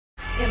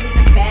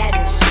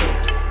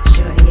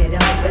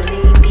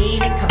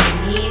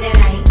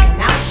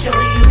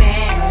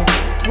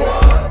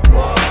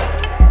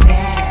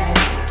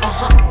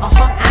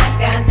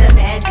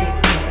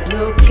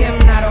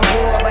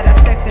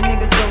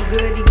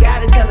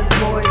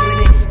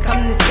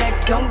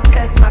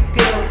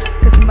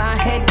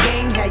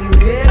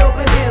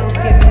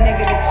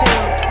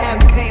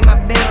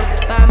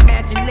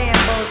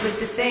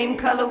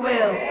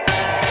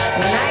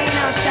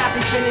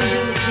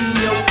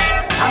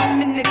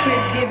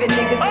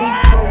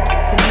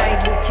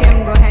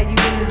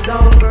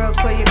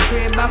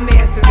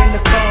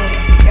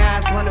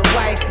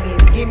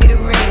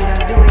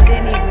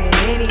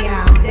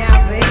Anyhow, I'm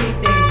down for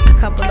anything.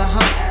 Couple of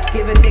humps,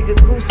 give a nigga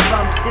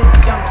goosebumps. This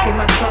junk in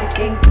my trunk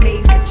ain't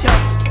made for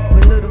chumps.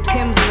 When little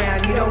Kim's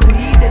around, you don't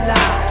need to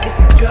lie. It's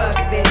the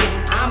drugs, baby.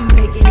 I'm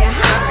making you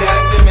high. I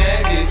got the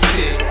magic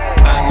stick.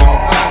 I know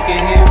if I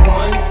can hit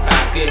once, I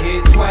can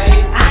hit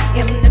twice. I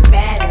am the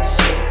baddest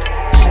chick.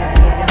 Sure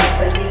you don't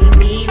believe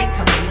me, then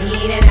come with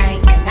me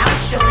tonight and I'll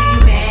show you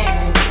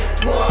magic.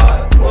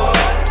 What?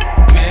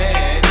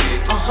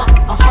 Magic.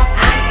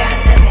 I got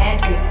the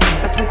magic.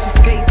 I put your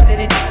face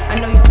in it. I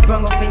know you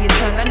sprung off in your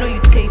tongue. I know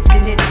you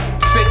tasted it.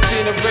 Set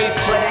in a race,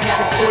 But I have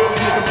a thug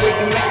nigga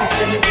breaking records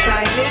and the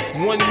time is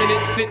 1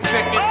 minute, 6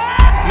 seconds.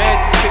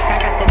 Magic stick. I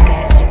got the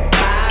magic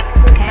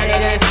vibes. Had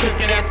that ass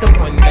tripping at the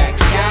one back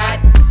shot.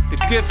 The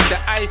gifts, the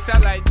ice, I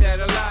like that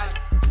a lot.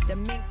 The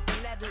minks, the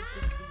leathers,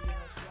 the